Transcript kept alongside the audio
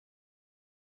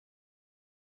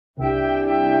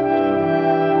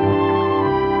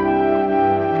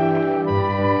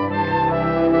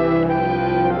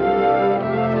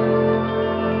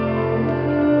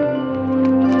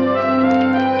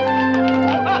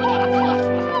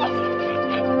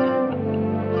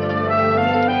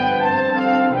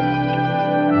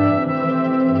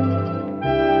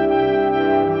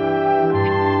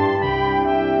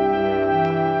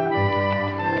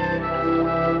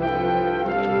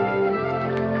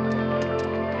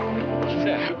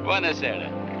Buonasera.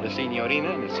 The signorina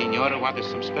and the signora want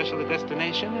some special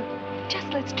destination? Just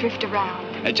let's drift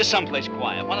around. Just someplace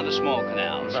quiet. One of the small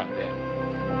canals. Right there.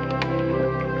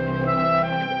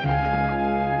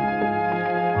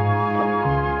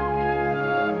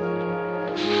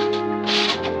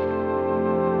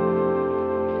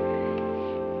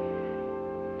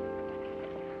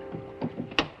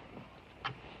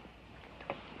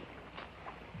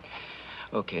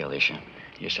 Okay, Alicia.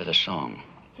 You said a song.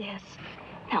 Yes.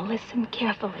 Now listen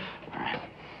carefully. All right.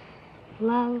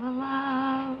 La la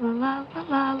la la la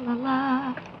la la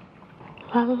la.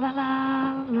 La la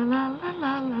la la la la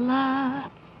la la la.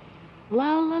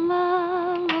 La la la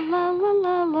la la la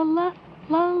la la la.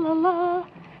 La la la.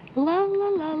 La la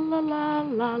la la la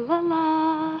la la la.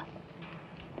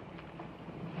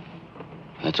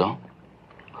 That's all?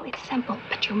 Well, it's simple,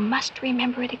 but you must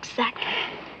remember it exactly.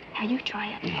 Now you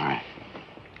try it. All right.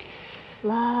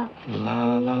 La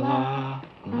La la la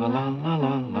la la la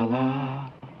la la la.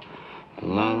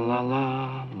 La la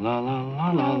la la la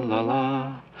la la la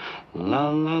la. La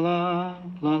la la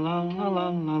la la la la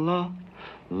la la.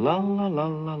 La la la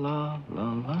la la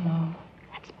la la la.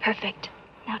 That's perfect.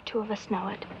 Now two of us know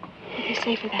it. It'll be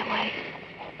safer that way.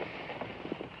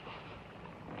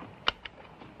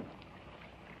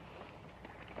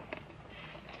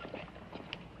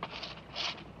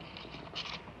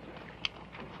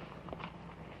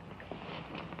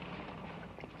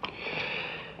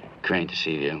 Crane to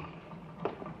Seaview.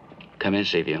 Come in,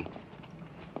 Seaview.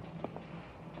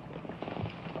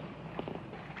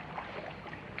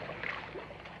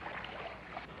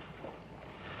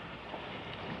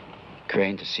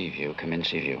 Crane to Seaview. Come in,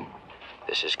 Seaview.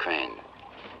 This is Crane.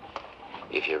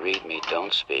 If you read me,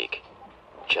 don't speak.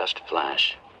 Just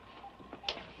flash.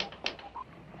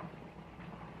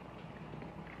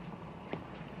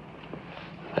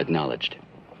 Acknowledged.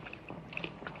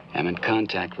 I'm in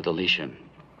contact with Alicia.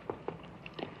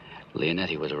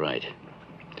 Leonetti was right.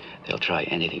 They'll try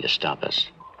anything to stop us.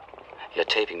 You're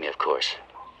taping me, of course.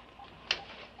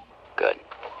 Good.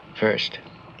 First,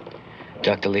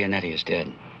 Dr. Leonetti is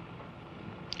dead.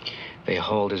 They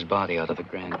hauled his body out of the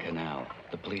Grand Canal.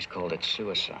 The police called it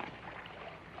suicide.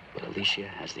 But Alicia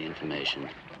has the information.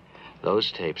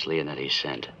 Those tapes Leonetti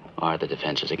sent are the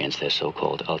defenses against their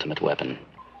so-called ultimate weapon.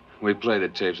 We play the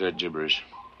tapes, they're gibberish.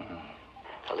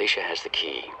 Alicia has the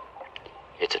key.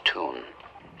 It's a tune.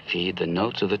 Feed the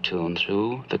notes of the tune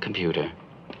through the computer,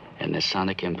 and the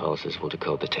sonic impulses will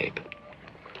decode the tape.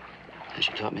 And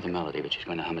she taught me the melody, but she's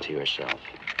going to hum it to you herself.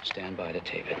 Stand by to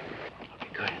tape it. Okay,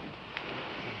 go ahead.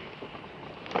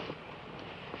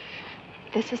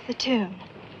 This is the tune.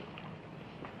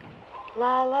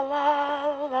 La la la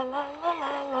la la la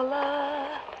la la la.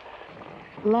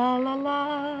 La la la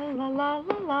la la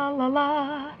la la la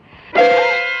la.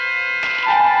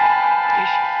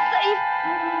 Safe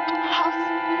house.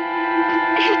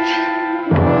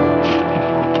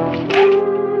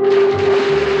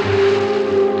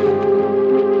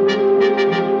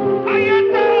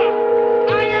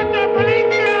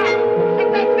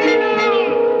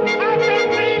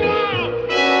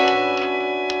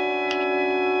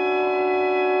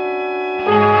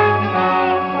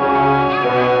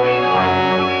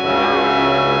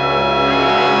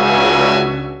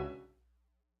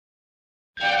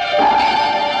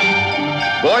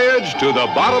 Voyage to the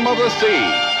bottom of the sea.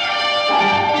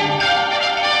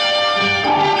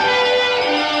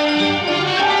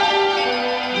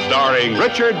 Starring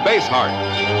Richard Basehart,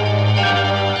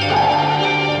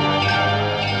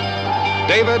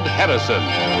 David Hedison,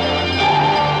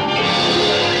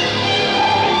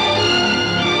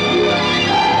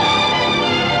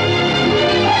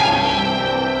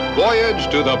 Voyage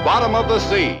to the bottom of the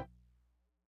sea.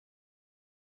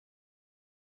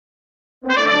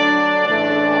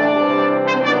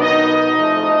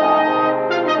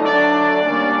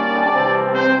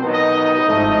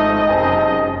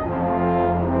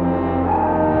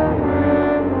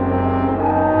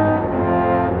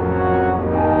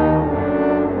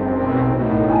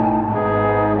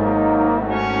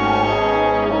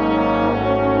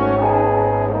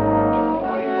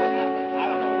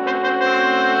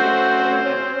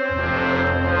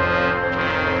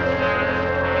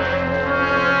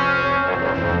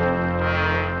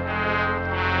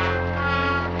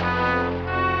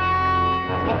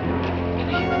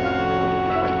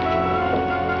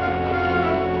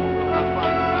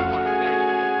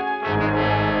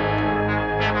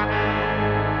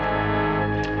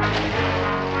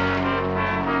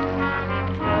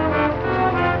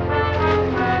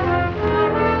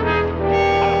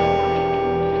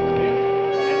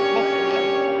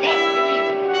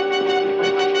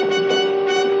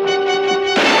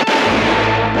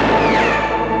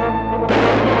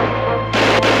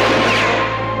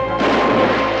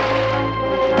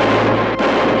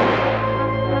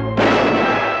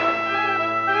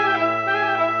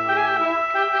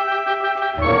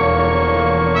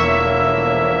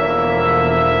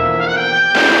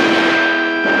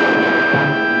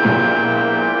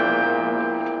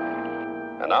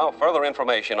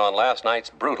 information on last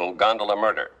night's brutal gondola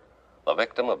murder. The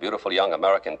victim, a beautiful young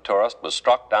American tourist, was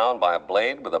struck down by a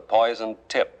blade with a poisoned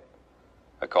tip.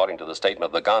 According to the statement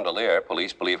of the gondolier,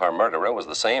 police believe her murderer was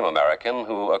the same American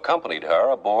who accompanied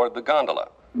her aboard the gondola.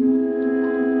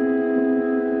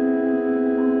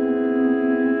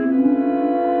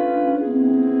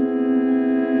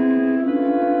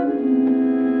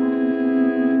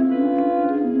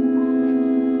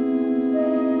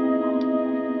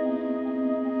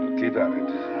 Keep at it.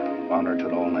 Monitor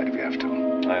till all night if you have to.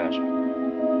 Aye, aye, sir.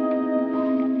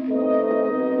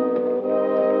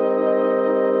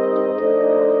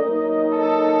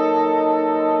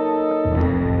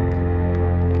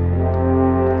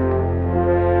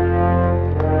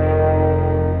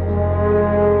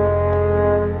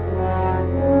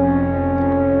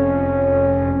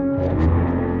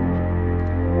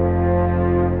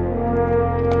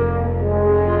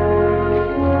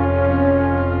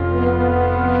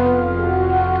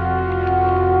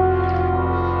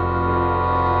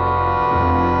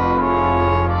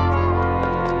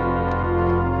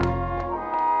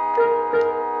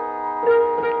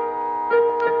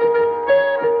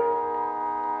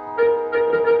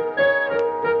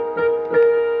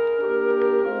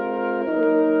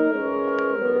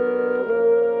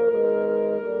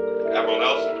 Admiral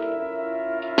Nelson.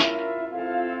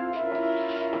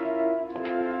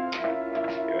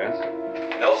 Yes?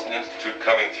 Nelson Institute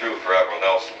coming through for Admiral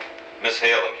Nelson. Miss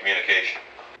Hale in communication.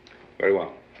 Very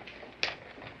well.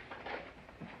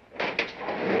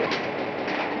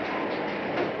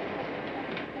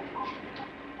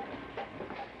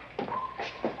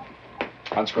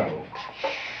 Unscramble.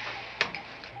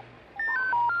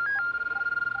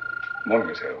 Morning,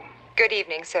 Miss Hale. Good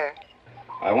evening, sir.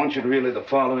 I want you to relay the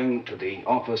following to the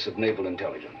Office of Naval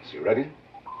Intelligence. You ready?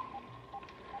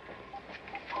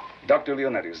 Dr.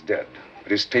 Leonetti is dead,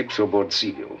 but his tapes are aboard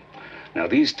Seaview. Now,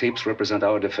 these tapes represent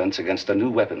our defense against a new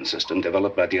weapon system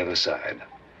developed by the other side.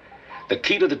 The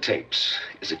key to the tapes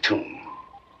is a tune.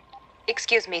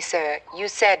 Excuse me, sir. You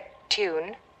said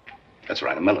tune? That's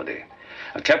right, a melody.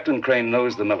 Captain Crane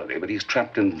knows the melody, but he's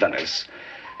trapped in Venice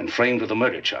and framed with a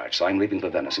murder charge, so I'm leaving for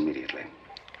Venice immediately.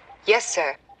 Yes,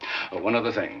 sir. Oh, one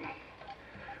other thing.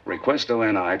 Request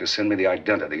ONI to send me the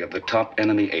identity of the top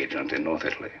enemy agent in North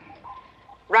Italy.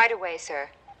 Right away, sir.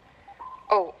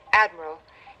 Oh, Admiral,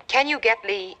 can you get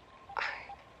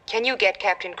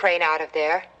Captain Crane out of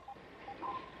there?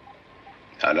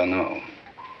 I don't know.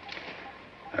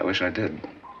 I wish I did.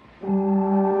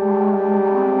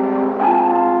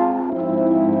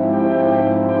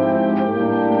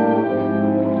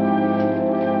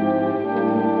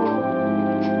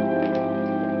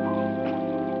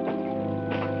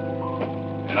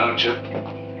 You know, Chip,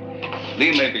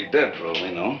 Lee may be dead for all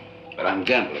we know, but I'm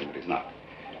gambling that he's not.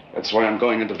 That's why I'm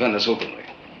going into Venice openly.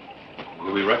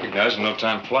 You'll be recognized in no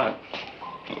time flat.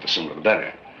 Well, the sooner the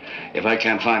better. If I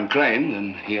can't find Crane,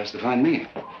 then he has to find me.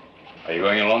 Are you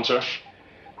going alone, sir?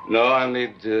 No, I'll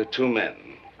need 2 men.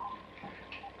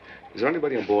 Is there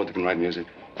anybody on board that can write music?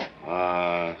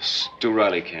 Stu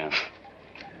Riley can.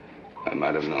 I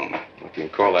might have known. If you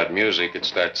call that music,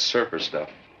 it's that surfer stuff.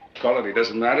 Quality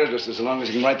doesn't matter, just as long as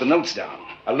he can write the notes down.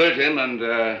 Alert him, and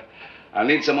I'll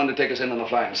need someone to take us in on the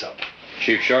flying sub.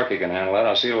 Chief Sharkey can handle that.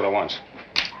 I'll see what I want.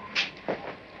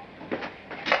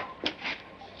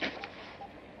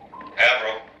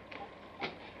 Admiral,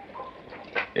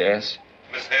 Yes?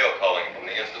 Miss Hale calling from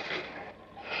the Institute.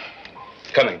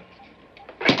 Coming.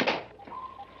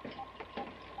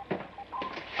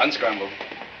 Unscramble.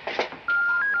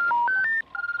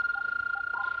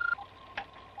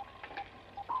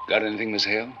 Got anything, Miss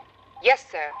Hale? Yes,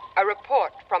 sir. A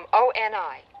report from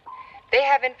ONI. They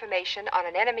have information on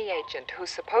an enemy agent who's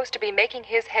supposed to be making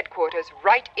his headquarters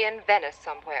right in Venice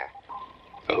somewhere.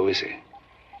 Who is he?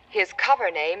 His cover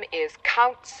name is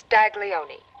Count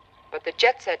Staglione, but the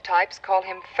jet set types call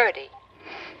him Ferdy.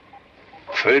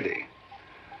 Ferdy?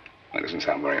 That doesn't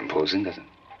sound very imposing, does it?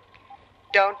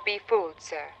 Don't be fooled,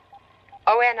 sir.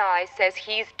 ONI says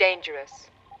he's dangerous.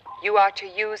 You are to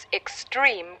use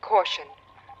extreme caution.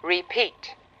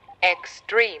 Repeat,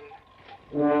 extreme.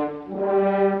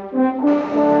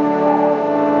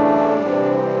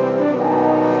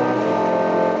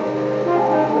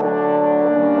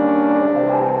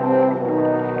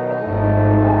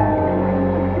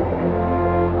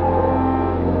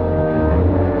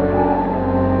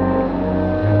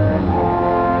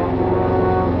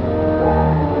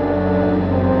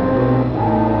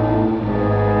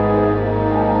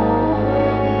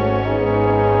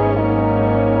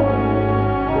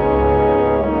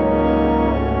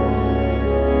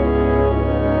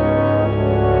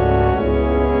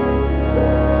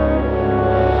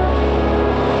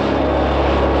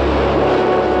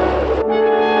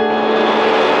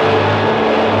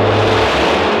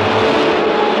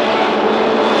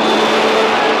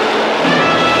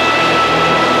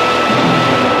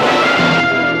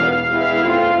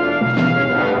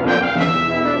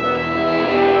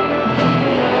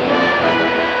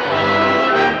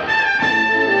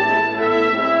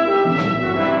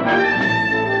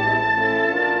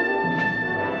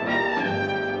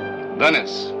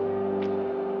 Venice.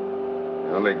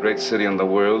 The only great city in the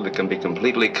world that can be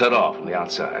completely cut off from the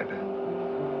outside.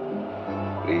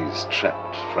 He's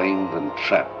trapped, framed and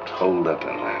trapped, holed up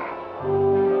in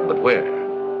there. But where?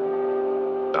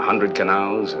 100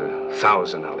 canals,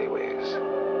 1,000 alleyways.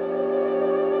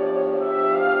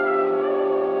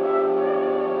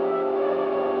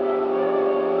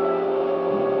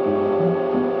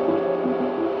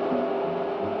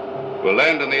 We'll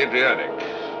land in the Adriatic,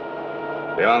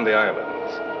 beyond the islands.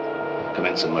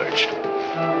 Commence submerged.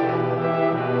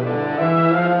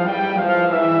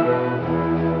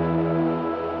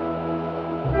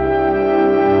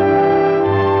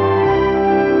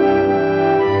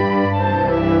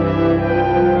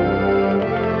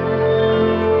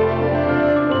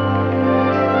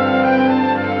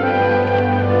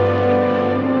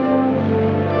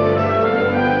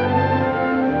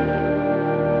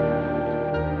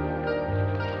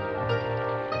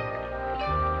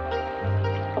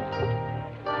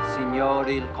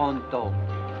 Il conto.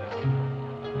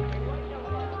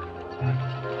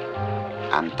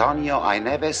 Antonio, I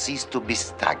never cease to be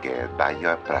staggered by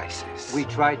your prices. We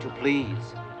try to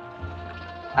please.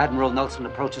 Admiral Nelson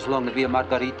approaches along the Via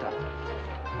Margarita.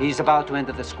 He's about to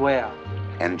enter the square.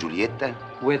 And Giulietta?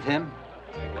 With him.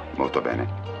 Molto bene.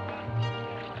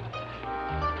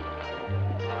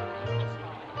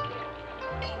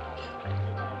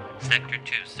 Sector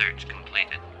 2 search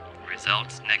completed.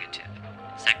 Results negative.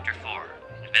 Sector 4,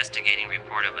 investigating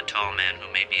report of a tall man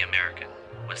who may be American.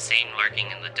 Was seen lurking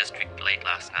in the district late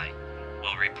last night.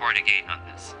 Will report again on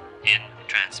this. End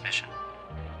transmission.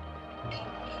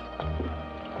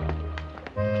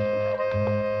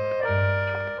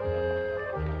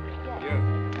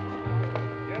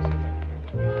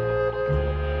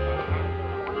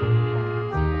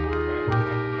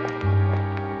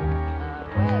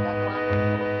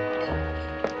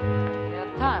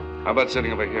 How about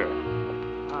sitting over here?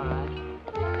 All right.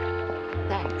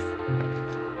 Thanks.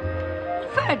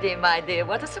 Ferdy, my dear,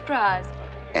 what a surprise.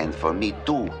 And for me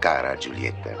too, cara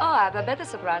Giulietta. Oh, I have a better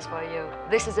surprise for you.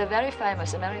 This is a very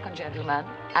famous American gentleman,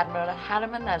 Admiral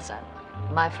Harriman Nelson.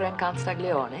 My friend Count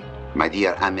Staglione. My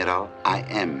dear Admiral, I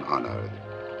am honored.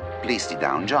 Please sit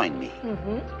down, join me.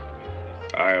 Mm-hmm.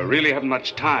 I really haven't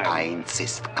much time. I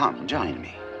insist. Come, join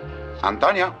me.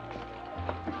 Antonio.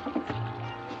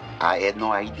 I had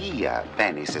no idea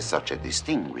Venice is such a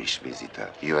distinguished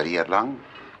visitor. You are here long?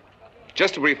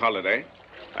 Just a brief holiday.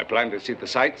 I plan to see the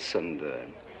sights and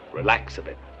relax a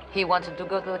bit. He wanted to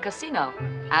go to the casino,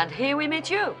 and here we meet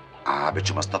you. Ah, but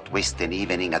you must not waste an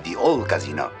evening at the old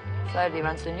casino. Ferdy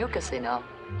runs the new casino.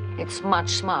 It's much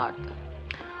smarter.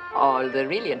 All the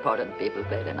really important people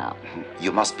pay there now.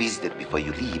 You must visit it before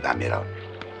you leave, Admiral.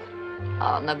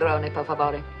 Oh, Negroni, per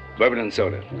favore. Bourbon and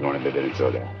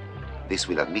soda. This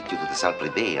will admit you to the sal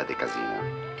privée at the casino.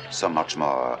 So much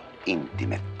more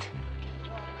intimate.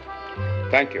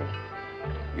 Thank you.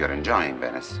 You're enjoying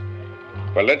Venice?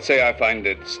 Well, let's say I find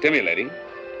it stimulating.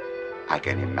 I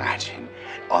can imagine.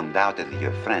 Undoubtedly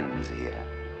your friends here.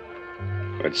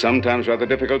 It's sometimes rather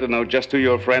difficult to know just who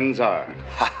your friends are.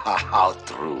 How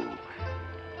true.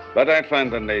 But I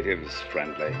find the natives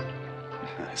friendly.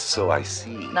 So I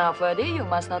see. Now, Ferdy, you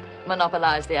must not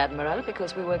monopolize the Admiral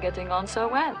because we were getting on so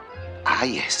well. Ah,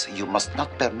 yes, you must not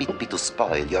permit me to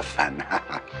spoil your fun.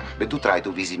 But do try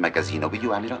to visit my casino, will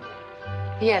you, Admiral?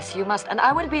 Yes, you must, and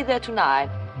I will be there tonight.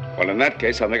 Well, in that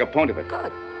case, I'll make a point of it.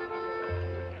 Good.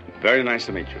 Very nice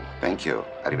to meet you. Thank you.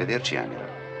 Arrivederci, Admiral.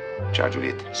 Ciao,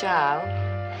 Giulietta. Ciao.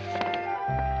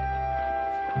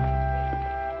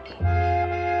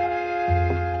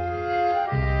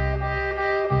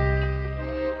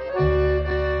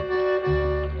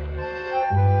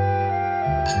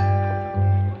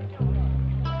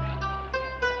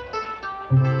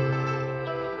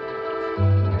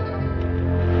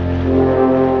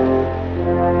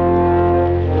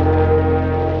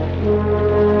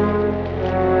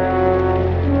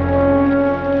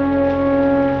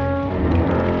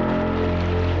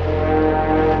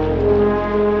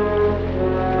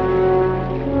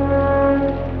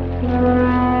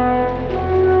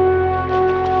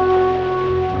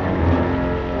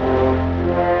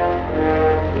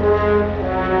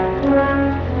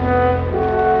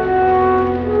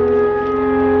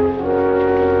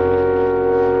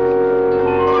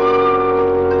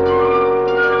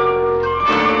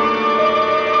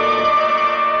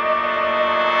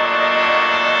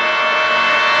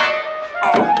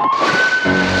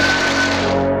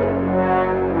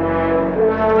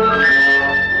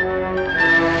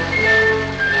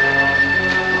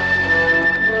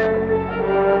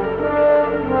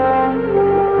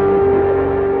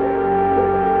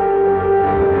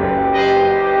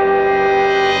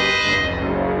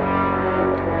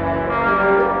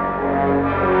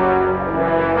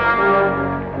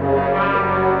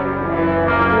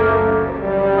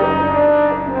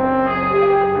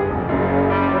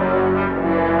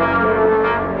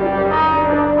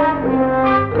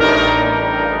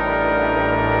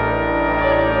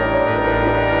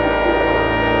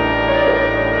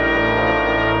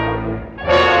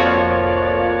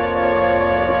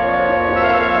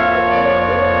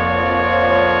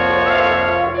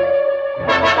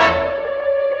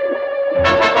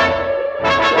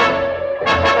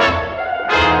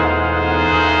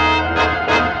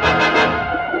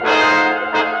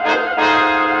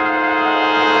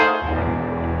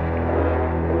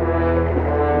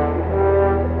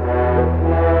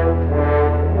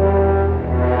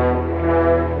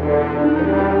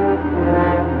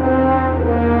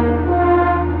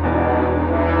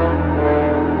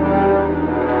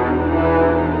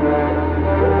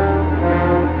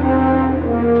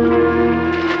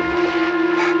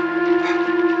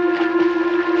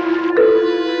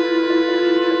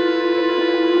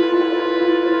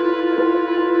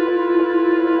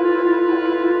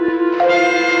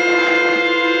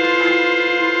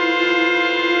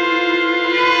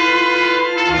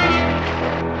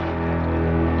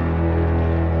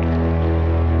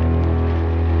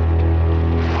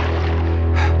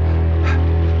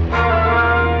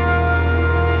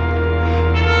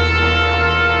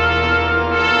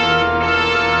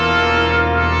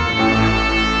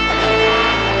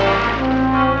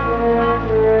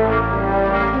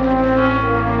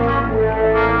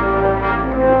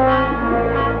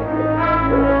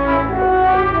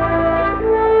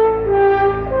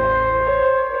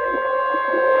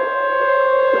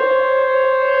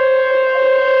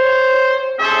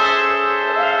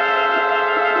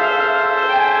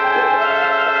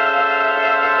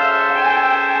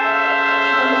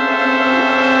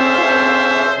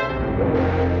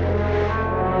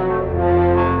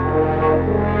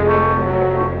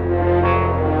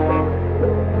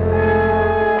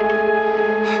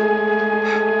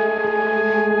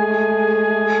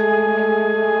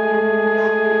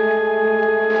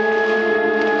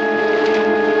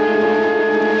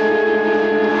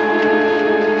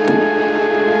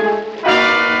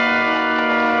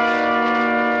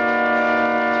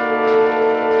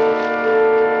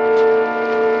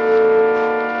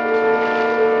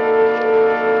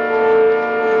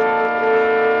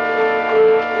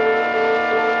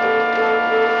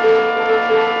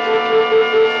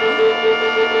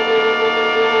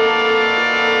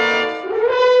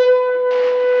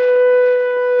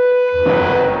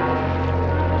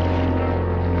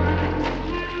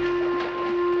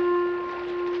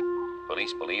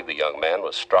 police believe the young man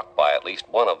was struck by at least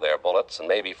one of their bullets and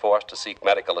may be forced to seek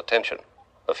medical attention.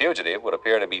 The fugitive would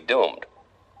appear to be doomed,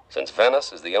 since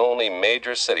Venice is the only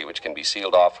major city which can be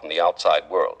sealed off from the outside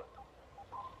world.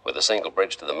 With a single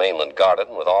bridge to the mainland guarded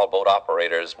and with all boat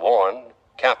operators warned,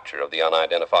 capture of the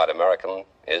unidentified American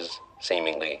is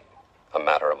seemingly a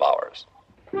matter of hours.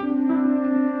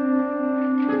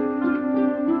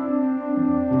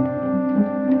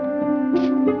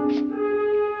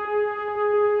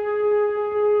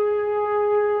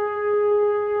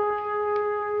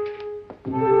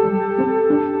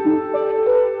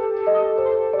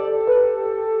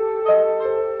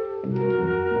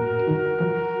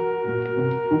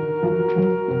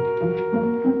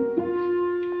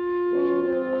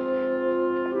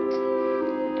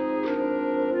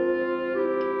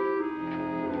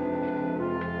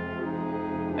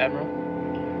 Admiral?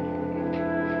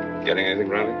 Getting anything,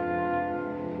 Riley?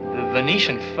 The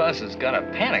Venetian fuzz has got a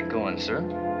panic going, sir.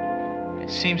 It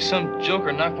seems some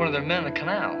joker knocked one of their men in the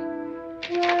canal.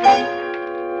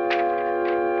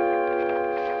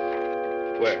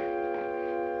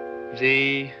 Where?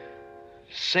 The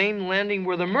same landing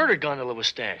where the murder gondola was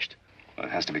stashed. Well,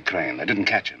 it has to be Crane. They didn't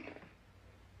catch him.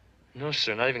 No,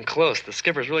 sir, not even close. The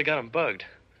skipper's really got him bugged.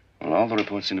 Well, all the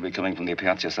reports seem to be coming from the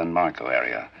Piazza San Marco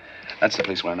area. That's the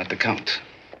place where I met the Count.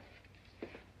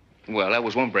 Well, that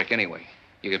was one break anyway.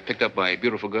 You get picked up by a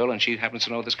beautiful girl, and she happens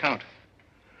to know this Count.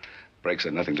 Breaks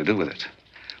had nothing to do with it.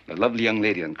 The lovely young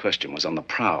lady in question was on the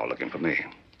prowl looking for me.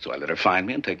 So I let her find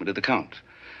me and take me to the Count.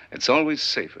 It's always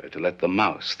safer to let the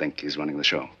mouse think he's running the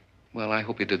show. Well, I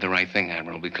hope you did the right thing,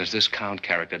 Admiral, because this Count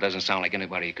character doesn't sound like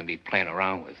anybody you can be playing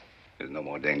around with. He's no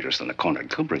more dangerous than a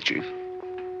cornered cobra, Chief.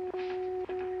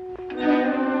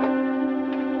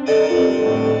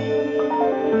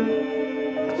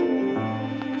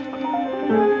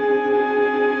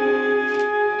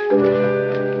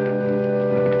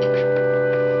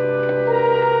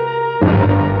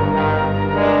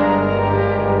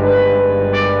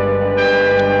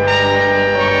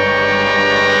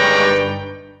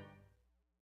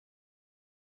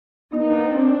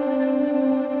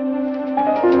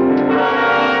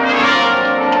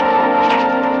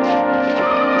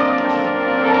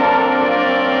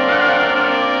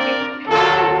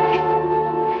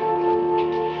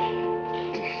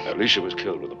 Alicia was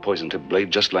killed with a poison-tipped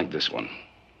blade just like this one.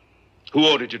 Who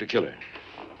ordered you to kill her?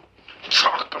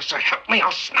 Talk, or so help me,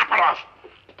 I'll snap it off.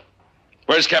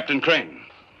 Where's Captain Crane?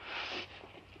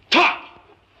 Talk!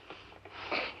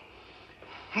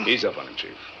 Ease up on him,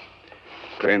 Chief.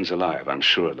 Crane's alive, I'm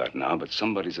sure of that now, but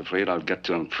somebody's afraid I'll get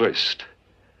to him first.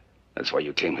 That's why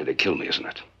you came here to kill me, isn't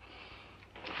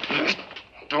it?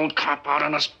 Don't cop out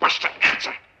on us, Buster.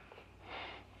 Answer.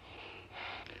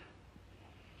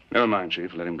 Never mind,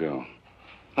 Chief. Let him go.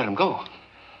 Let him go.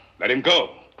 Let him go.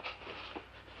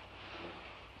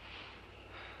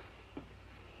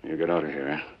 You get out of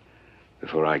here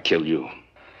before I kill you.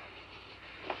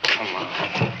 Come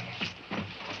on.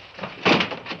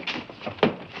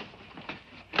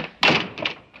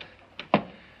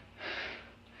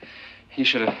 He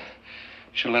should have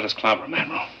let us clobber him,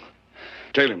 Admiral.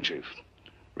 Tail him, Chief.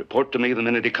 Report to me the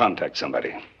minute he contacts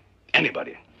somebody.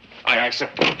 Anybody. Aye, sir.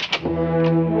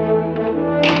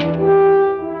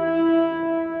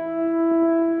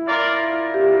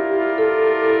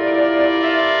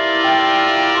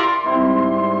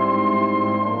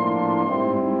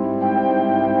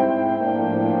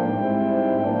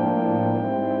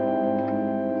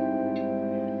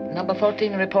 Number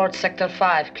 14 reports Sector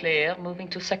 5 clear, moving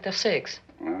to Sector 6.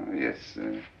 Oh, yes.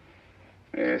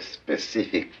 A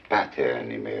specific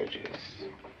pattern emerges.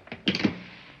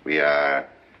 We are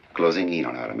closing in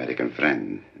on our American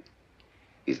friend.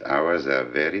 His hours are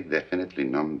very definitely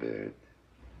numbered.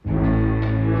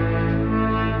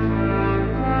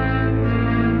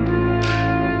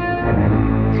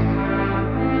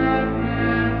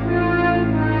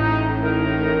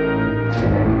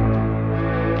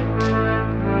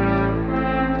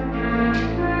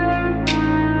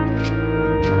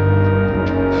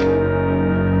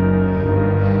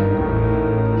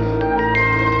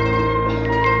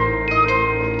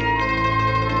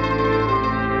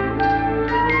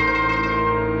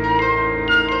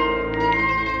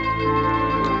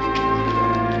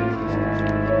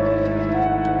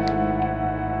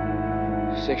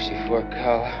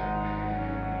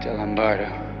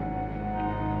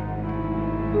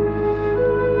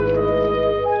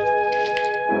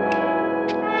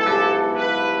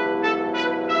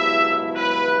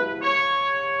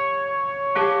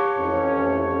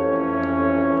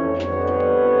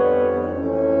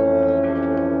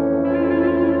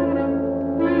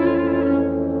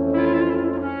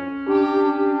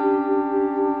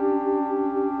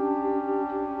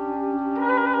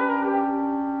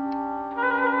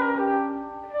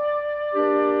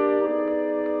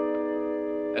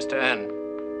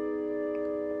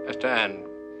 understand.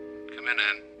 Come in,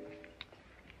 Ann.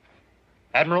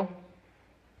 Admiral?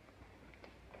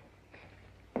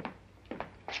 Come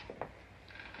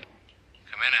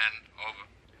in, Ann. Over.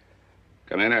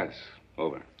 Come in, Alice.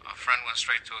 Over. Our friend went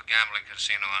straight to a gambling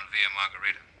casino on Via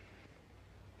Margarita.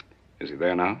 Is he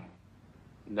there now?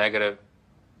 Negative.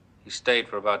 He stayed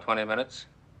for about 20 minutes,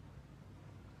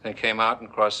 then came out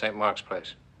and crossed St. Mark's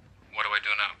Place. What do I do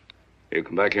now? You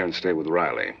come back here and stay with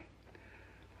Riley.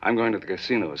 I'm going to the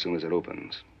casino as soon as it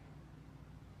opens.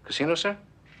 Casino, sir?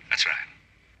 That's right.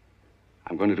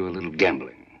 I'm going to do a little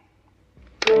gambling.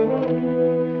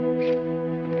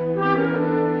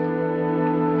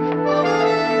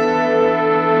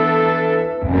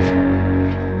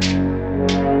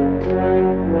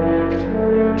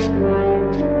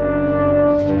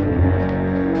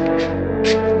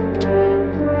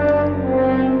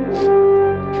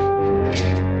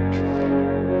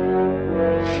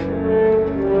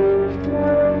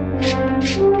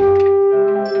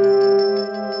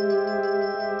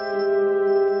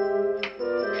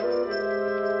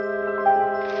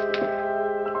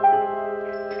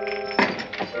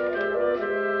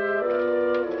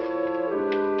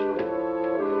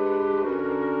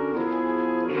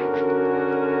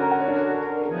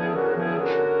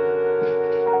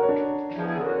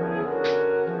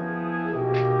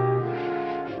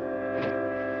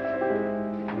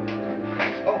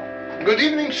 Good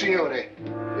evening, signore.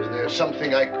 Is there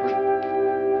something I could...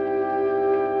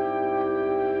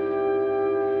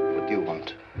 What do you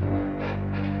want?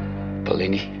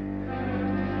 Bellini.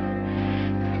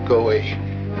 Go away.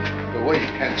 Go away. You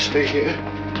can't stay here.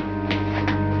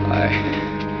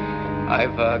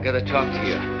 I've got to talk to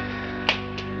you.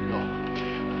 No.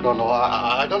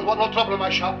 I don't want no trouble in my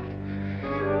shop.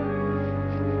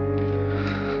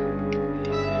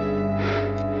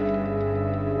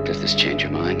 Does this change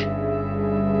your mind?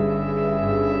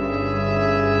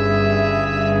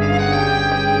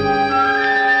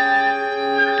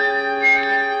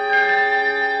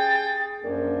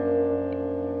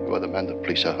 You are the man the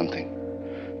police are hunting.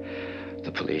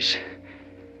 The police.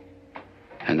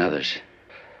 And others.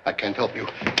 I can't help you.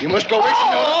 You must go away,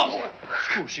 signore.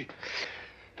 Scusi.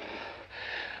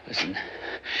 Listen,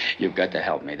 you've got to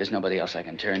help me. There's nobody else I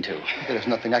can turn to. There is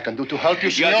nothing I can do to help you,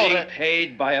 You're signore. being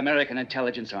paid by American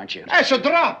intelligence, aren't you? As a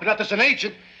drop, not as an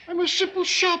agent. I'm a simple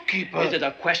shopkeeper. Is it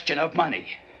a question of money?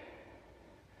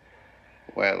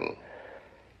 Well,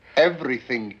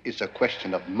 everything is a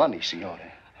question of money, signore.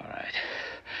 All right.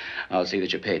 I'll see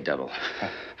that you're paid double.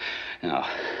 Now,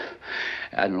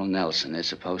 Admiral Nelson is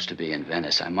supposed to be in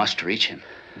Venice. I must reach him.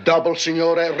 Double,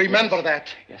 signore. Remember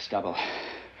that. Yes, double.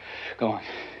 Go on.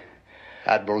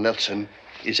 Admiral Nelson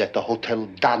is at the Hotel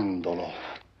Dandolo.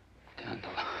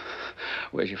 Dandolo.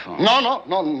 Where's your phone?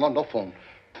 No phone.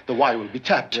 The wire will be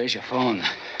tapped. Where's your phone?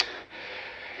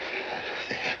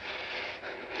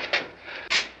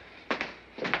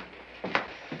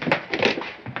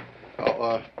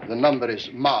 The number is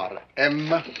MAR.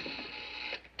 M-A-R.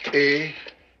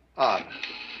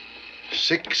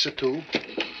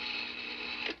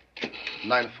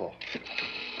 6294.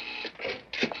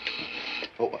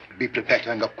 Oh, be prepared to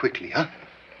hang up quickly, huh?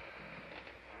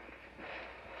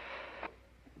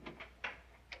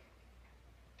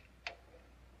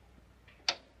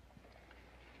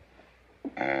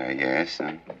 Yes,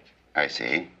 I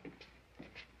see.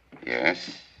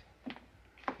 Yes.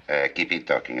 Keep it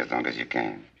talking as long as you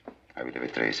can. I will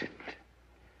retrace it.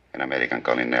 An American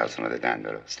calling Nelson of the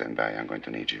Dandolo. Stand by, I'm going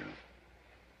to need you.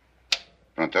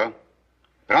 Pronto?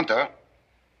 Pronto?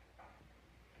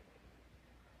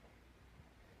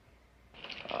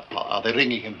 Are they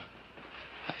ringing him?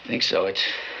 I think so.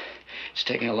 It's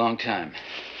taking a long time.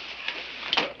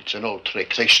 It's an old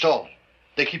trick. They stall.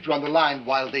 They keep you on the line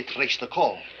while they trace the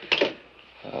call.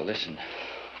 Listen,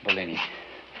 Bellini.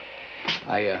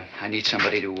 I need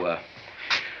somebody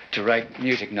to write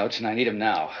music notes, and I need them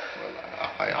now.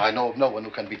 Well, I know of no one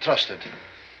who can be trusted.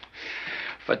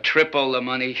 For triple the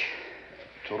money.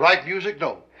 To write music,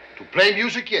 no. To play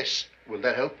music, yes. Will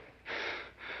that help?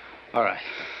 All right.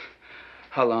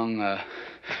 How long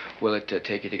will it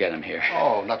take you to get him here?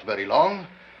 Oh, not very long.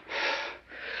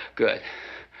 Good.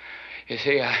 You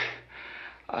see,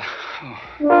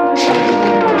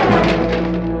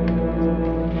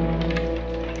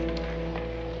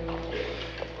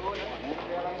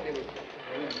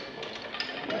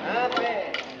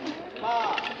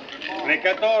 Les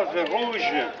 14 rouges,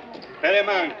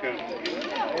 Telemanque.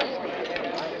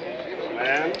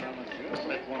 Madame.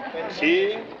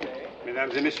 Merci.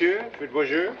 Mesdames et messieurs, faites vos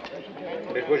jeux.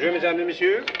 Faites vos jeux, mesdames et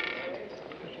messieurs.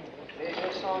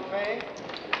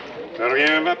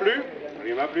 Rien ne va plus.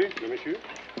 Rien ne va plus, le monsieur.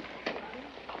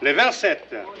 Le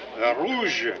 27,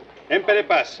 rouge, impele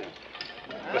passe.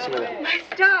 Voici, madame. My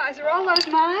stars, are all those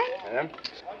mine? Madame?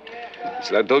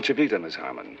 It's La Dolce Vita, Miss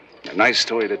Harmon. A nice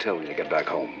story to tell when you get back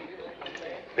home.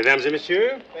 Mesdames et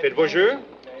messieurs, faites vos jeux.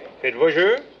 Faites vos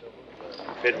jeux.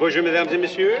 Faites vos jeux, mesdames et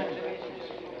messieurs.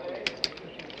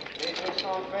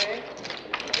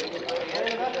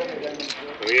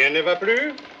 Rien ne va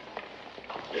plus.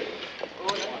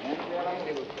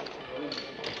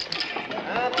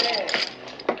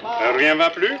 Rien va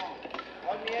plus.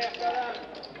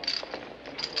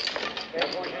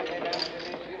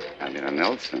 Admiral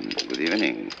Nelson, good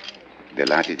evening.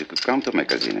 Delighted you could come to my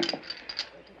casino.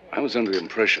 I was under the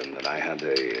impression that I had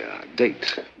a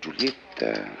date.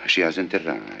 Giulietta, she hasn't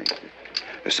arrived.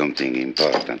 Something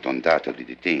important, undoubtedly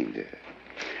detained.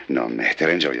 No matter,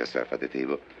 enjoy yourself at the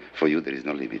table. For you, there is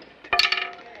no limit.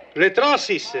 Le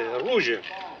 36, rouge,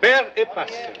 paire et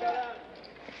passe.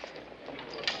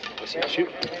 Voici, monsieur.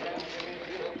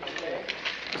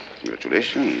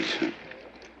 Congratulations.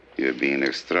 You've been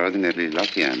extraordinarily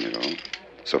lucky, Admiral,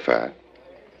 so far.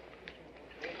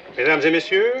 Mesdames et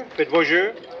messieurs, faites vos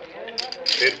jeux.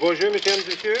 Faites vos jeux, mesdames et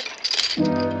messieurs.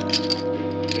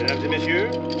 Mesdames et messieurs,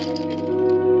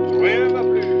 rien ne va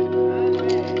plus.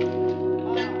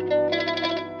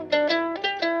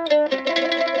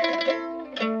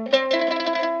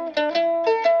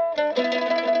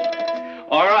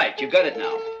 All right, you got it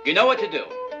now. You know what to do.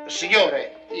 Signore,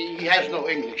 he has no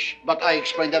English, but I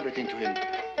explained everything to him.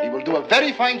 He will do a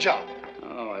very fine job.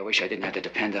 Oh, I wish I didn't have to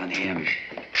depend on him.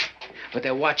 But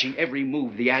they're watching every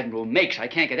move the Admiral makes. I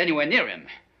can't get anywhere near him.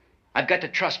 I've got to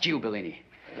trust you, Bellini.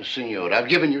 Signore, I've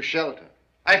given you shelter.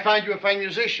 I find you a fine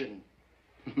musician.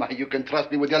 You can trust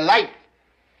me with your life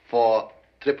for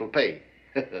triple pay.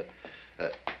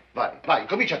 Vai,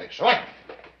 comincia adesso, vai.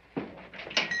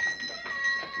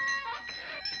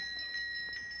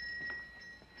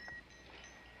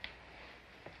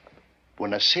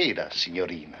 Buonasera,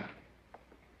 signorina.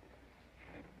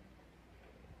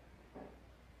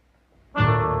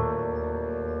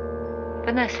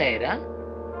 Buonasera.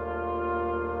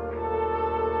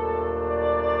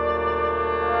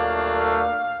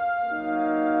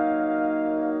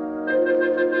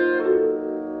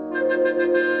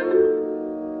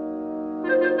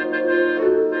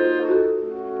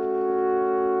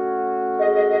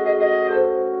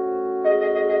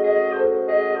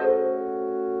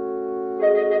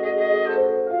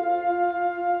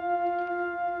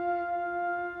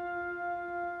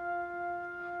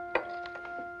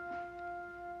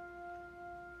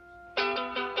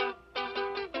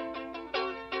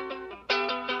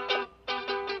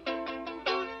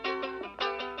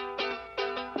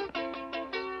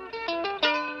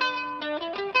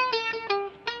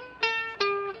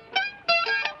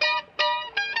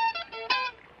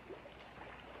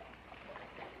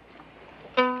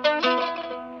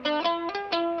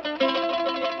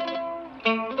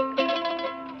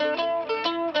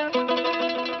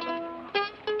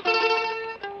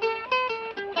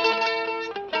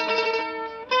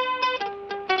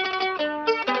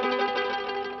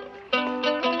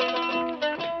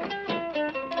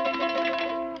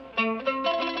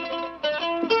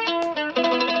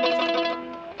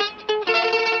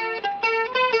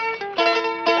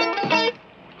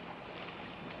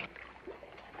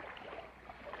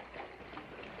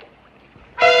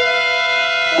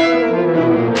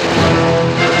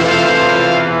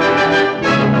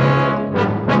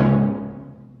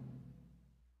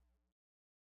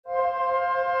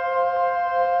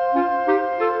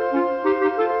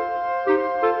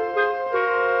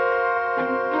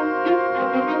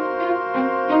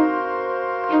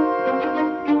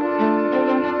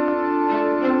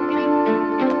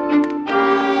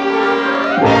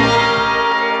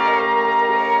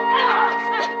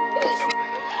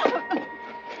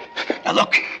 Now,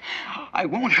 look, I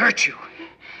won't hurt you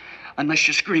unless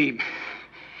you scream.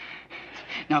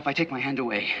 Now, if I take my hand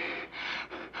away,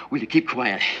 will you keep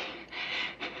quiet?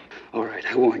 All right,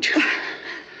 I warned you.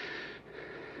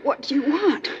 What do you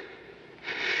want?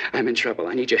 I'm in trouble.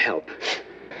 I need your help.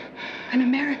 An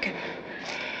American.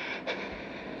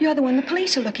 You're the one the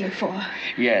police are looking for.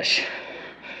 Yes.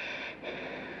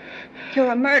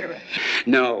 You're a murderer.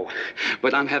 No,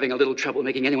 but I'm having a little trouble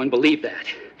making anyone believe that.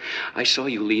 I saw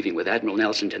you leaving with Admiral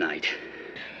Nelson tonight.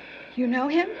 You know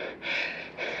him?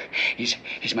 He's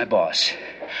my boss.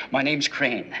 My name's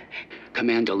Crane.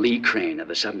 Commander Lee Crane of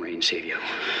the submarine Savior.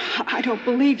 I don't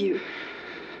believe you.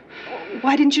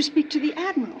 Why didn't you speak to the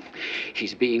Admiral?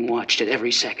 He's being watched at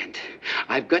every second.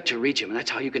 I've got to reach him, and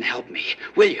that's how you can help me.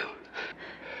 Will you?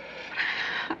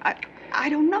 I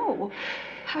don't know.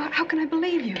 How can I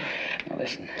believe you? Now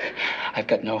listen, I've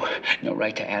got no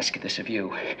right to ask this of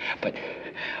you, but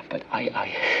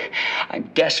I'm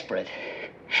desperate,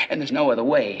 and there's no other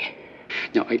way.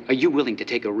 Now, are you willing to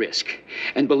take a risk?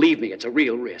 And believe me, it's a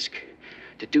real risk.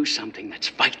 To do something that's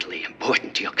vitally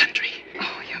important to your country.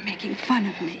 Oh, you're making fun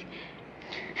of me.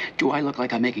 Do I look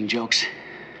like I'm making jokes?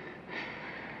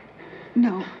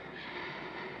 No.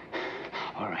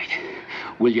 All right.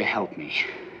 Will you help me?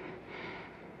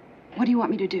 What do you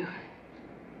want me to do?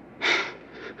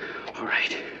 All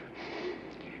right.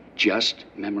 Just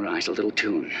memorize a little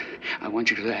tune. I want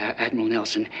you to Admiral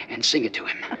Nelson and sing it to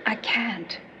him. I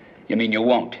can't. You mean you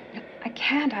won't? I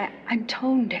can't. I'm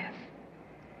tone deaf.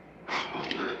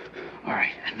 All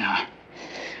right, and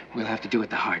we'll have to do it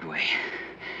the hard way.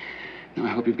 Now, I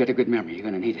hope you've got a good memory. You're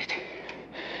going to need it.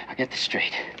 I'll get this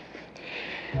straight.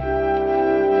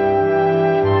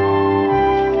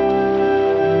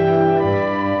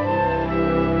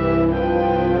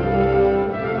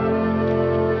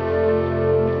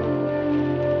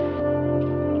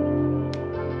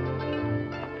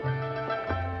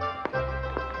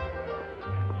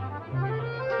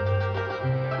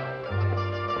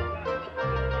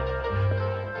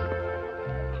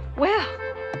 Well,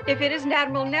 if it isn't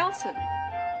Admiral Nelson.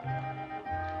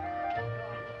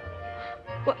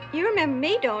 Well, you remember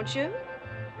me, don't you?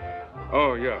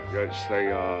 Oh, yeah. Yes,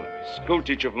 the school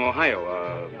teacher from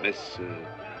Ohio,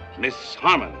 Miss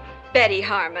Harmon. Betty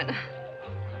Harmon.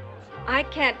 I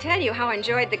can't tell you how I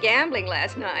enjoyed the gambling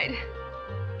last night.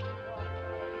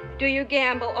 Do you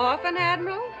gamble often,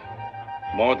 Admiral?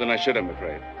 More than I should, I'm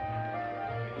afraid.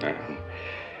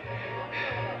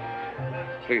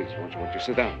 Please, won't you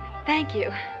sit down? Thank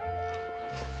you.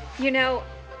 You know,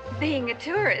 being a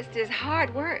tourist is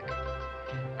hard work.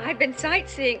 I've been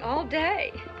sightseeing all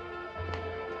day.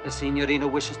 The Signorina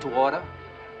wishes to order?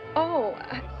 Oh,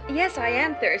 yes, I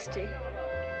am thirsty.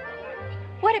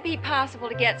 Would it be possible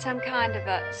to get some kind of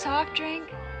a soft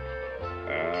drink?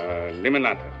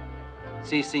 Limonata.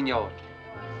 Si, signor.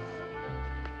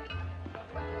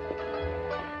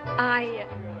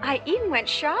 I even went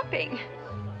shopping.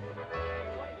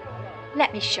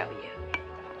 Let me show you.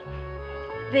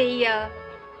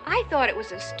 I thought it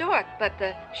was a stork, but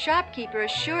the shopkeeper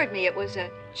assured me it was a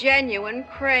genuine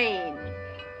crane.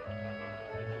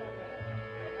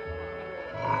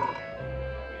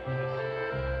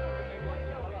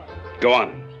 Go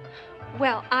on.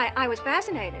 Well, I was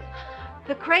fascinated.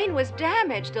 The crane was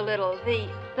damaged a little,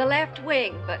 the left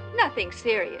wing, but nothing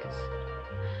serious.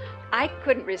 I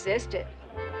couldn't resist it.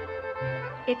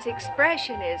 Its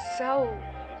expression is so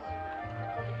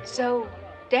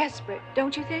desperate,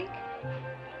 don't you think?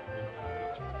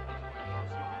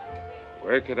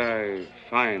 Where could I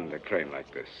find a crane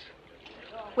like this?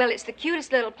 Well, it's the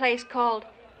cutest little place called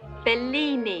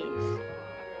Bellini's.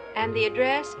 And the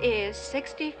address is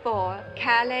 64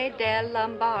 Calle del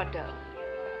Lombardo.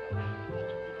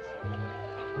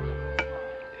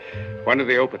 When do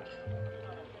they open?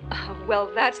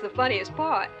 Well, that's the funniest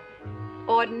part.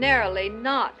 Ordinarily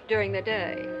not during the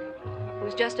day. It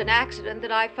was just an accident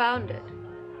that I found it.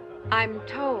 I'm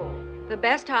told the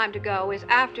best time to go is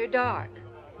after dark.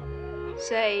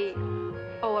 Say,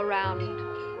 around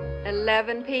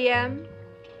 11 p.m.?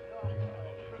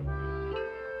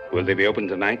 Will they be open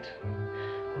tonight?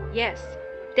 Yes,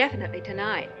 definitely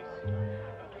tonight.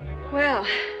 Well,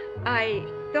 I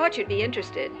thought you'd be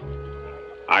interested.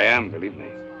 I am, believe me.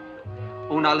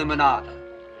 Una limonata.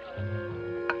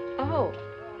 Oh,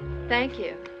 thank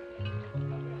you.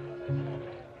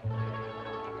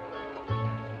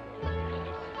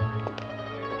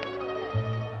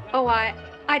 Oh, I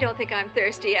don't think I'm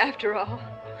thirsty after all.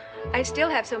 I still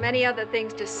have so many other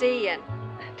things to see, and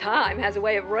time has a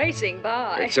way of racing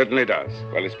by. It certainly does.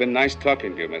 Well, it's been nice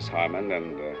talking to you, Miss Harmon,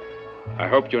 and I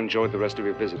hope you enjoyed the rest of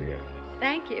your visit here.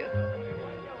 Thank you.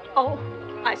 Oh,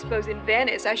 I suppose in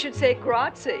Venice I should say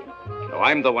grazie. No,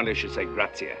 I'm the one who should say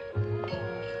grazie.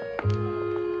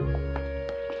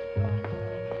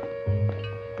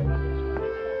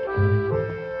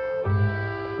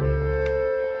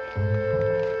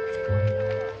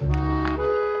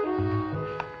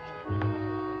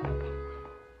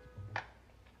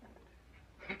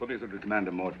 Put me through to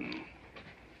Commander Morton.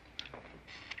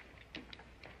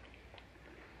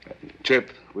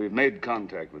 Chip, we've made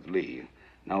contact with Lee.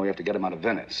 Now we have to get him out of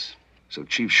Venice. So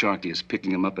Chief Sharkey is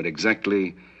picking him up at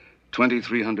exactly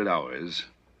 2300 hours,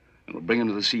 and we'll bring him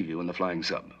to the Seaview in the flying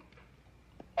sub.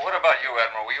 What about you,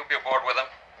 Admiral? Will you be aboard with him?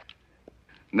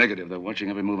 Negative. They're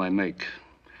watching every move I make.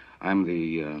 I'm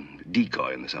the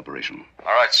decoy in this operation.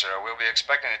 All right, sir. We'll be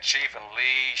expecting the Chief and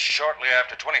Lee shortly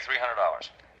after 2300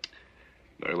 hours.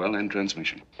 Very well, end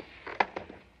transmission.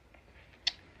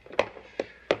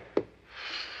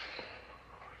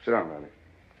 Sit down, Riley.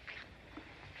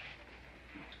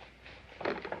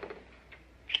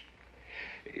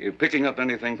 You picking up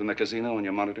anything from the casino on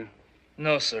your monitor?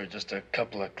 No, sir. Just a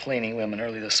couple of cleaning women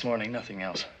early this morning. Nothing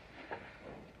else.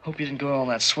 Hope you didn't go all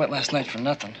that sweat last night for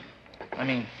nothing. I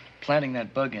mean, planting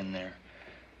that bug in there.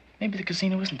 Maybe the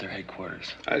casino isn't their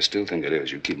headquarters. I still think it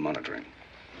is. You keep monitoring.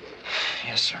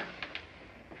 Yes, sir.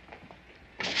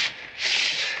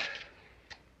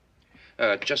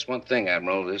 Just one thing,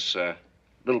 Admiral. This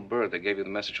little bird that gave you the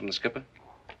message from the skipper.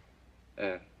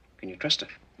 Can you trust her?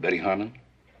 Betty Harmon?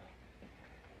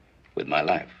 With my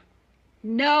life.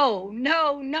 No,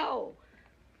 no, no.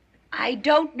 I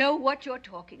don't know what you're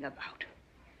talking about.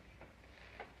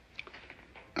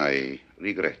 I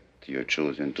regret you're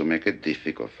choosing to make it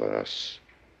difficult for us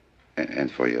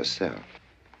and for yourself.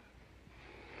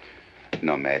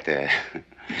 No matter.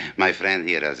 My friend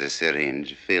here has a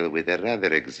syringe filled with a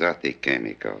rather exotic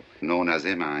chemical known as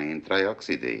amine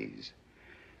trioxidase.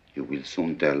 You will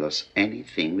soon tell us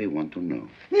anything we want to know.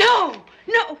 No,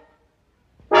 no.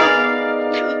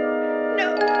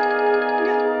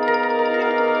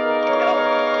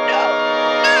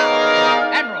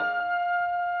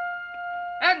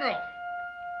 Admiral!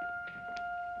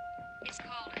 It's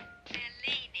called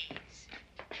Bellini's.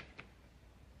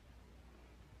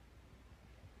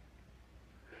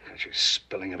 She's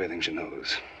spilling everything she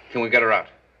knows. Can we get her out?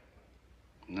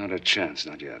 Not a chance,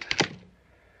 not yet.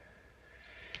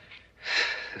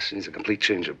 This needs a complete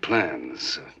change of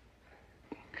plans.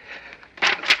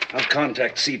 I'll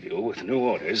contact Seaview with new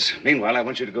orders. Meanwhile, I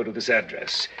want you to go to this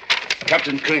address.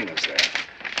 Captain Crane is there.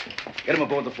 Get him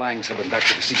aboard the flying sub and back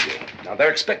to the Seaview. Now,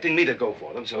 they're expecting me to go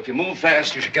for them, so if you move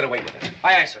fast, you should get away with it.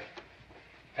 Aye, aye, sir.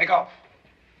 Take off.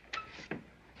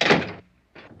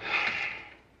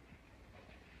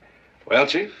 Well,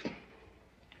 Chief,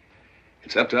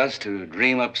 it's up to us to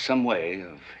dream up some way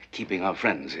of keeping our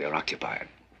friends here occupied.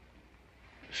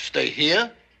 Stay here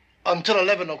until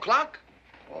 11 o'clock?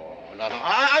 Oh, no,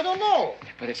 I don't know.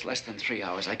 But it's less than 3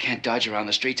 hours. I can't dodge around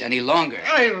the streets any longer.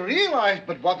 I realize,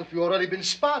 but what if you've already been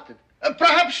spotted?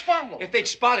 Perhaps followed. If they'd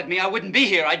spotted me, I wouldn't be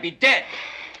here. I'd be dead.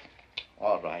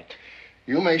 All right.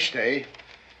 You may stay.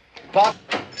 But...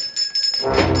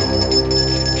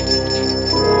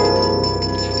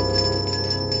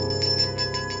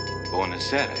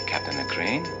 Buonasera, Captain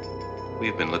Crane.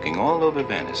 We've been looking all over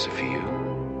Venice for you.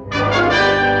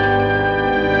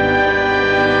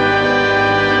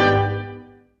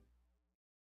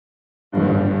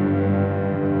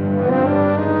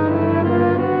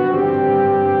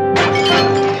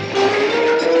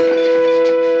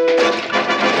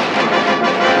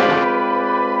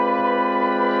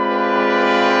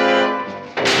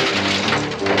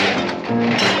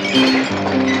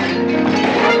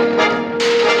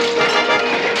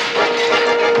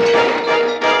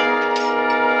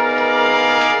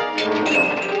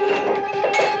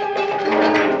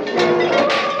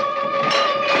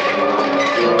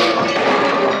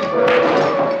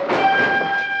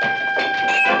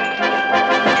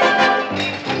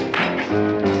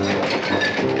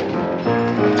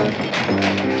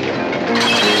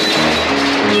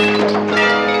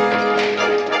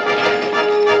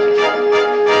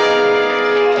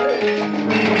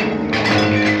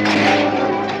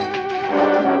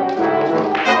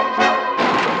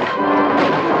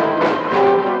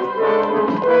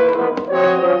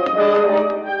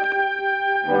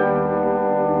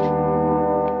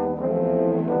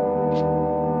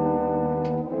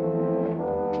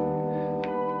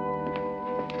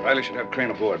 Riley should have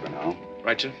Crane aboard by now.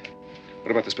 Right, sir?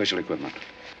 What about the special equipment?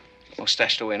 All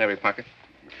stashed away in every pocket.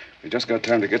 We just got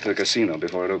time to get to the casino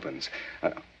before it opens.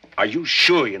 Are you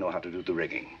sure you know how to do the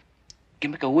rigging?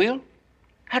 Gimmick a wheel?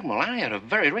 Admiral, I had a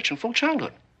very rich and full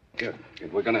childhood. Good.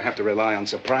 We're going to have to rely on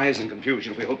surprise and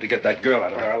confusion if we hope to get that girl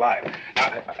out of there alive.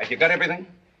 Now, have you got everything?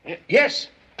 Yes.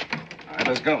 All right,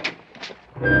 let's go.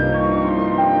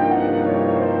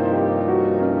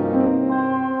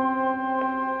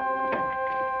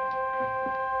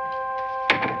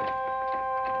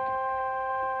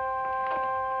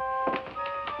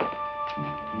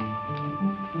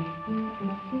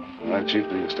 All right, Chief,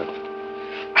 do your stuff.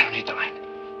 I don't need the light.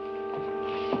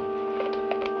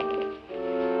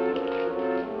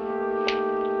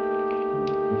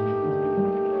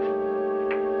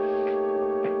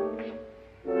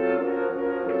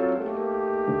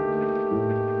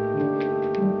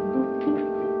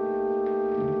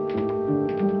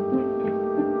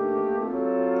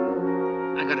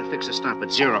 I gotta fix the stop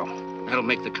at 0. That'll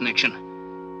make the connection.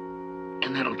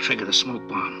 And that'll trigger the smoke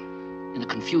bomb. In the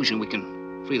confusion, we can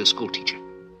free the school teacher.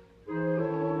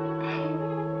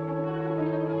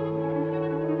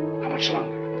 How much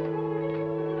longer?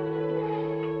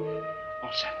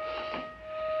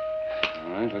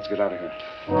 All right, let's get out of here.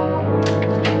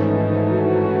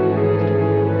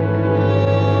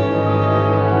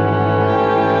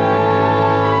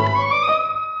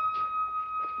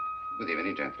 Good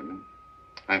evening, gentlemen.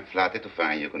 I'm flattered to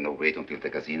find you could not wait until the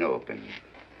casino opened.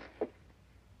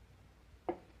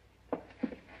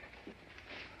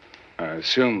 I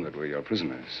assume that we're your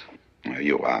prisoners.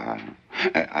 You are.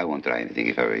 I won't try anything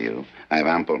if I were you. I have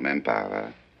ample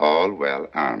manpower, all well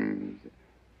armed.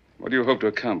 What do you hope to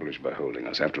accomplish by holding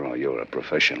us? After all, you're a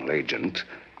professional agent.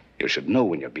 You should know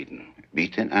when you're beaten.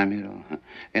 Beaten, Amiro?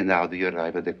 And how do you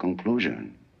arrive at the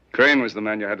conclusion? Crane was the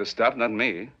man you had to stop, not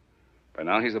me. By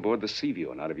now, he's aboard the Seaview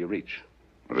and out of your reach.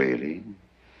 Really?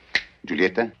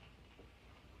 Giulietta?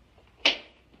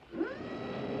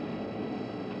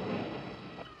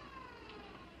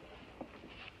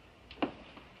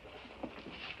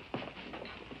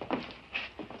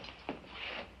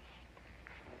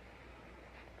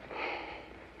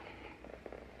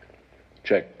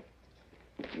 Check.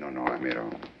 No, Amiro.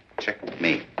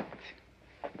 Checkmate.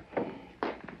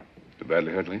 Too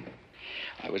badly hurt, Lee?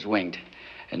 I was winged,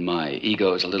 and my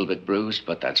ego is a little bit bruised,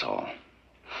 but that's all.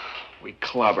 We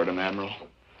clobbered him, Admiral.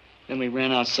 Then we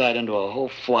ran outside into a whole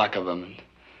flock of them and...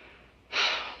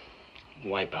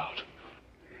 wipe out.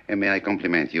 And may I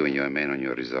compliment you and your men on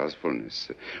your resourcefulness?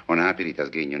 Unhappily, it has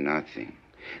gained you nothing.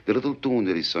 The little tune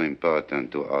that is so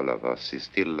important to all of us is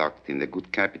still locked in the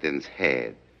good captain's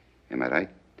head. Am I right?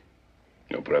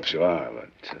 No, perhaps you are,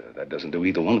 but that doesn't do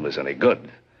either one of us any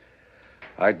good.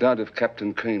 I doubt if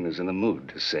Captain Crane is in the mood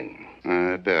to sing.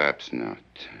 Perhaps not.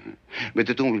 But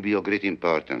the tune will be of great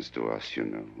importance to us, you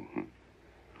know.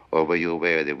 Or were you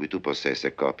aware that we do possess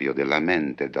a copy of the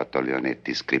lamented Dr.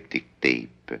 Leonetti's cryptic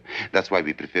tape? That's why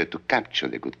we prefer to capture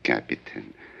the good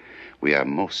captain. We are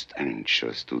most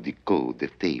anxious to decode the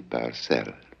tape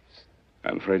ourselves.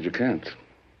 I'm afraid you can't.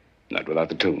 Not without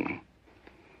the tune.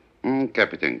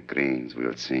 Captain Cranes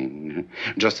will sing,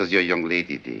 just as your young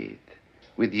lady did,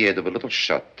 with the aid of a little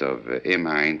shot of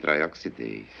amine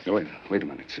trioxidase. Oh, wait a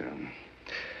minute, sir.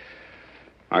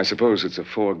 I suppose it's a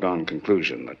foregone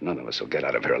conclusion that none of us will get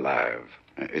out of here alive.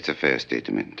 It's a fair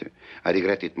statement. I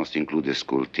regret it must include a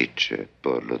school teacher,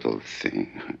 poor little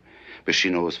thing. But she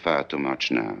knows far too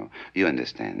much now. You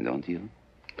understand, don't you?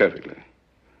 Perfectly.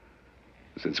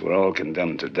 Since we're all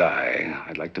condemned to die,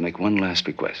 I'd like to make one last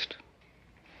request.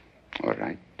 All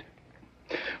right.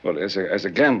 Well, as a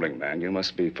gambling man, you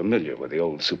must be familiar with the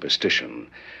old superstition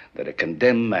that a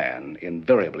condemned man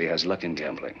invariably has luck in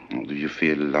gambling. Oh, do you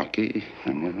feel lucky?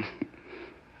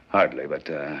 Hardly, but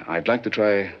I'd like to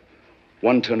try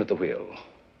one turn at the wheel.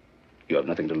 You have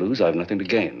nothing to lose, I have nothing to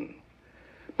gain.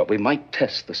 But we might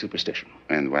test the superstition.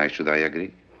 And why should I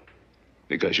agree?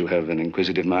 Because you have an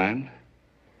inquisitive mind.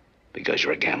 Because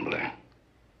you're a gambler.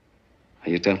 Are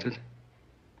you tempted?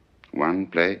 One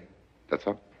play, that's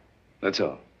all? That's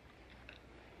all.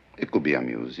 It could be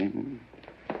amusing.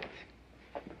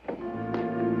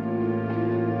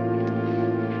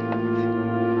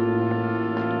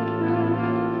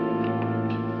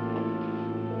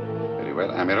 Very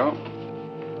well, Amiro.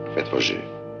 Faites vos jeux.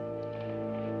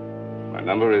 My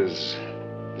number is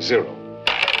 0.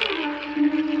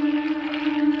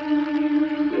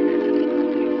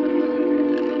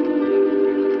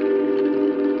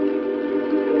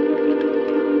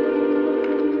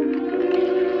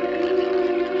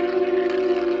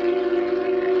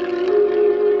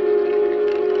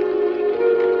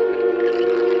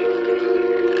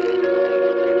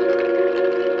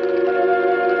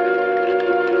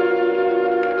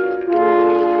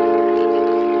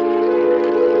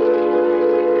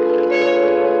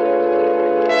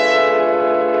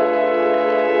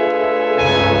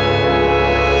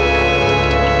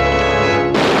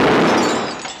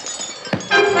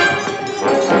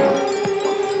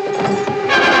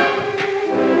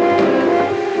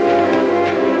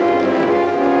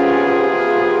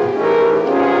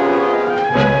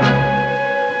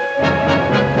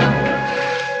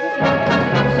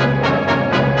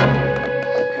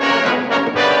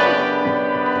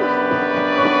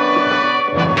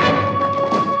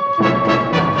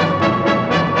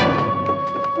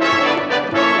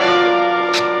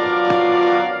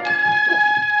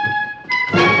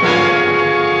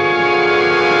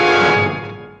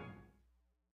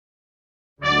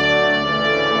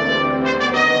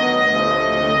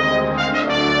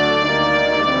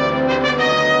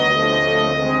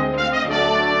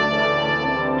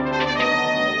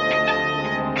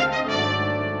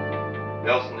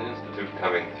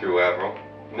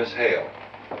 Miss Hale.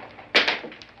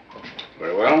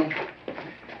 Very well.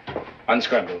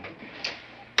 Unscramble.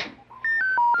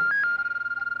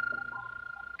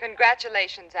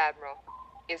 Congratulations, Admiral.